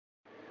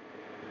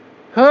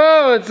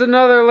Oh, it's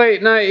another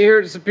late night here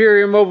at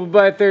Superior Mobile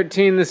by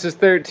 13. This is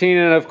 13,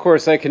 and of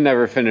course I can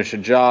never finish a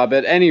job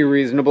at any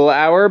reasonable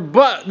hour,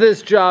 but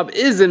this job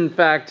is in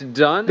fact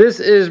done. This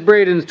is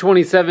Braden's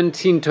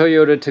 2017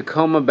 Toyota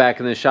Tacoma back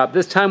in the shop.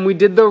 This time we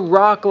did the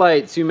rock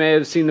lights. You may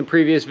have seen the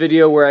previous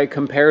video where I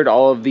compared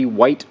all of the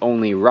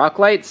white-only rock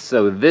lights,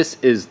 so this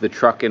is the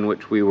truck in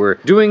which we were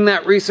doing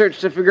that research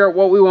to figure out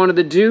what we wanted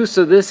to do.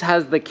 So this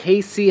has the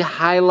KC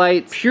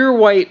Highlights pure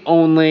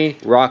white-only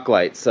rock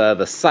lights,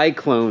 the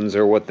Cyclones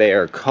or what they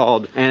are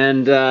called,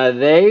 and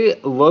they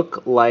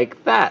look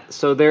like that.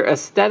 So they're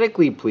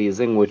aesthetically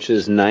pleasing, which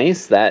is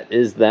nice. That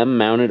is them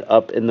mounted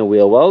up in the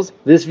wheel wells.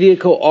 This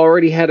vehicle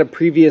already had a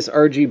previous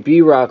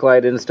RGB rock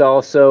light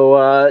install,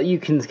 so you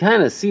can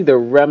kind of see the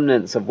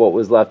remnants of what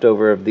was left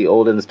over of the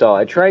old install.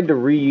 I tried to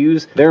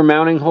reuse their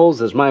mounting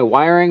holes as my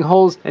wiring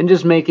holes and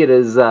just make it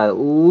as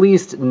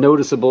least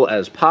noticeable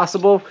as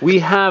possible. We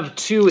have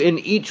two in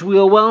each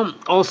wheel well,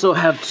 also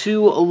have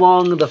two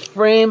along the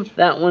frame.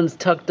 That one's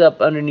tucked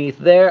up underneath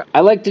there.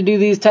 I like to do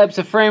these types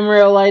of frame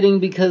rail lighting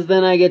because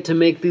then I get to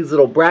make these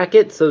little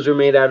brackets. Those are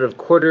made out of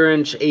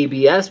 1/4"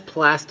 ABS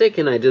plastic,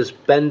 and I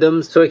just bend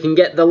them so I can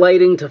get the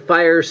lighting to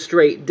fire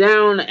straight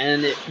down,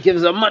 and it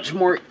gives a much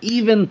more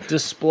even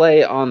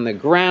display on the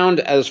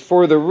ground. As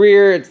for the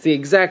rear, it's the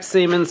exact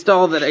same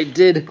install that I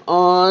did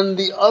on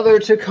the other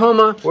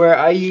Tacoma, where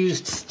I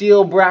used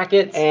steel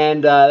brackets,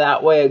 and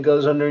that way it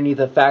goes underneath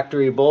a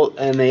factory bolt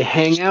and they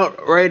hang out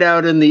right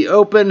out in the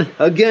open,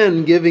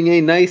 again giving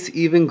a nice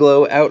even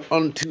glow out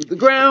onto the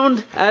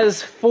ground.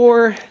 As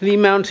for the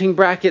mounting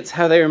brackets,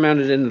 how they are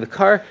mounted into the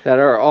car, that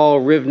are all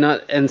riv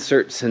nut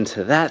inserts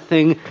into that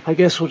thing. I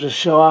guess we'll just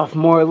show off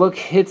more.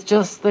 Look, it's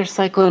just their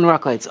Cyclone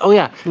rock lights. Oh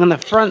yeah, and the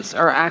fronts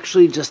are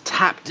actually just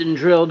tapped and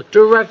drilled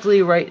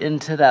directly right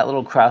into that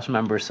little cross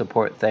member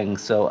support thing.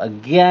 So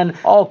again,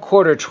 all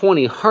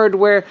 1/4"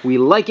 hardware. We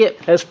like it.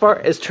 As far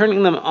as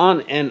turning them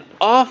on and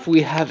off,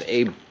 we have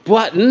a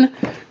button,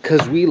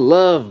 because we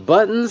love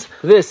buttons.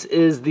 This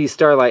is the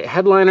Starlight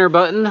headliner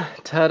button.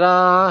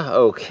 Ta-da!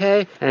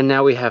 Okay, and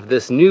now we have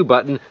this new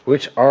button,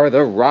 which are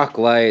the rock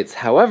lights.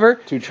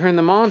 However, to turn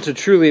them on, to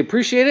truly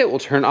appreciate it, we'll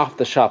turn off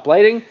the shop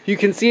lighting. You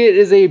can see it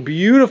is a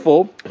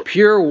beautiful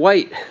pure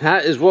white.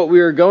 That is what we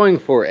were going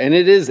for, and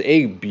it is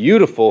a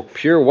beautiful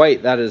pure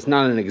white. That is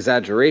not an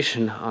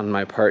exaggeration on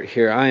my part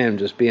here. I am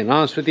just being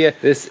honest with you.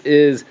 This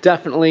is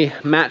definitely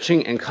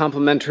matching and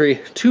complementary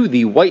to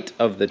the white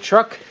of the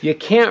truck. You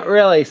can't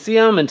really see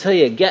them until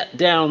you get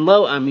down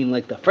low. I mean,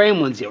 like the frame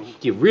ones,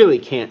 you really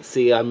can't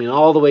see. I mean,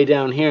 all the way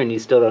down here and you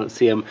still don't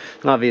see them.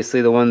 And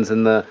obviously the ones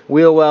in the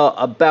wheel well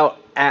about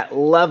at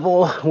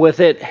level with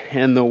it,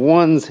 and the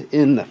ones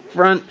in the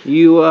front,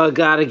 you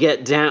gotta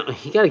get down,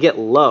 you gotta get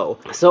low.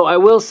 So I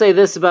will say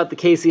this about the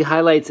KC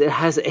Highlights, it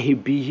has a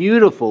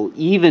beautiful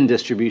even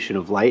distribution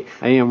of light.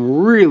 I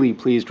am really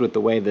pleased with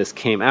the way this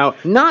came out.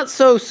 Not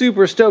so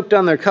super stoked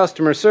on their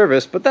customer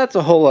service, but that's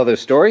a whole other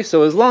story.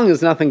 So as long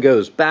as nothing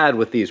goes bad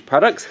with these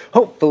products,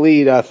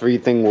 hopefully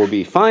everything will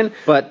be fine.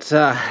 But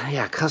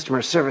yeah,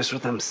 customer service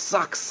with them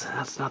sucks.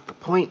 That's not the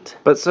point.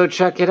 But so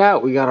check it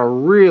out. We got a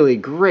really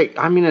great,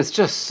 I mean, it's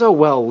just so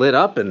well lit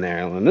up in there,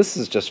 and this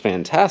is just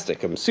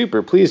fantastic. I'm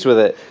super pleased with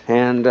it.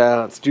 And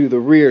let's do the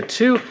rear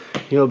too.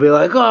 You'll be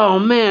like, oh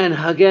man,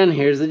 again,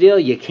 here's the deal.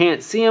 You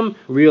can't see them.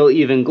 Real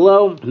even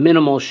glow,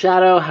 minimal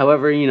shadow.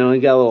 However, you know, you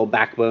got a little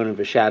backbone of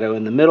a shadow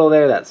in the middle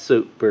there. That's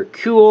super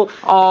cool.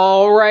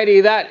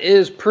 Alrighty, that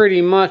is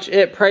pretty much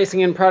it.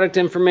 Pricing and product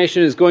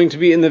information is going to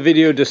be in the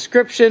video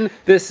description.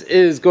 This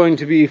is going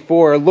to be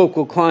for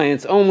local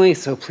clients only,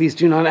 so please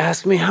do not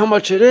ask me how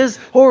much it is,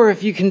 or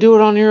if you can do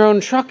it on your own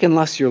truck,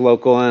 unless you're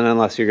local and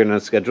unless you're going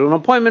to schedule an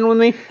appointment with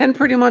me. And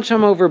pretty much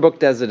I'm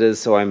overbooked as it is,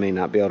 so I may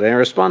not be able to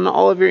respond to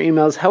all of your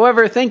emails.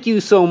 However, thank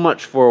you so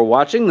much for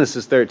watching. This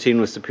is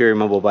 13 with Superior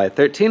Mobile by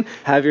 13.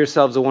 Have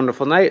yourselves a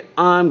wonderful night.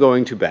 I'm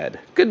going to bed.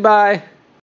 Goodbye.